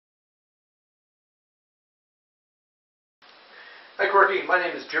Hi Corky, my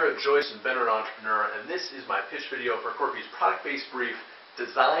name is Joyce, inventor and entrepreneur, and this is my pitch video for Corky's product-based brief,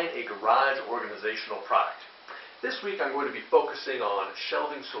 Design a Garage Organizational Product. This week I'm going to be focusing on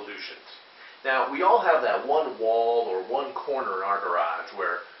shelving solutions. Now, we all have that one wall or one corner in our garage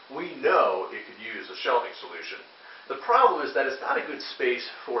where we know it could use a shelving solution. The problem is that it's not a good space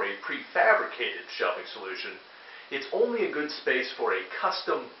for a prefabricated shelving solution. It's only a good space for a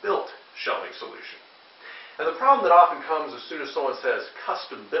custom-built shelving solution. And the problem that often comes as soon as someone says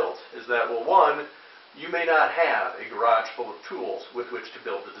custom built is that, well, one, you may not have a garage full of tools with which to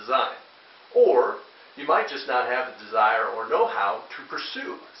build the design. Or you might just not have the desire or know-how to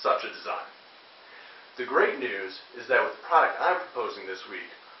pursue such a design. The great news is that with the product I'm proposing this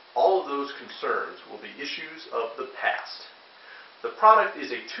week, all of those concerns will be issues of the past. The product is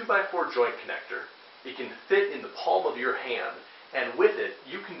a 2x4 joint connector. It can fit in the palm of your hand, and with it,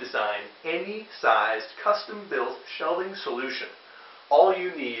 you can design any sized, custom-built shelving solution. All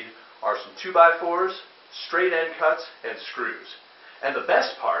you need are some 2x4s, straight end cuts, and screws. And the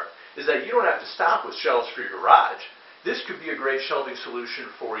best part is that you don't have to stop with shelves for your garage. This could be a great shelving solution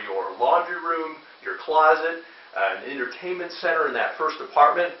for your laundry room, your closet, an entertainment center in that first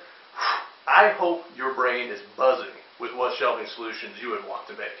apartment. I hope your brain is buzzing with what shelving solutions you would want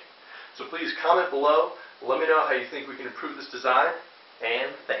to make. So please comment below. Let me know how you think we can improve this design,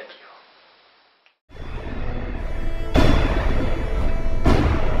 and thank you.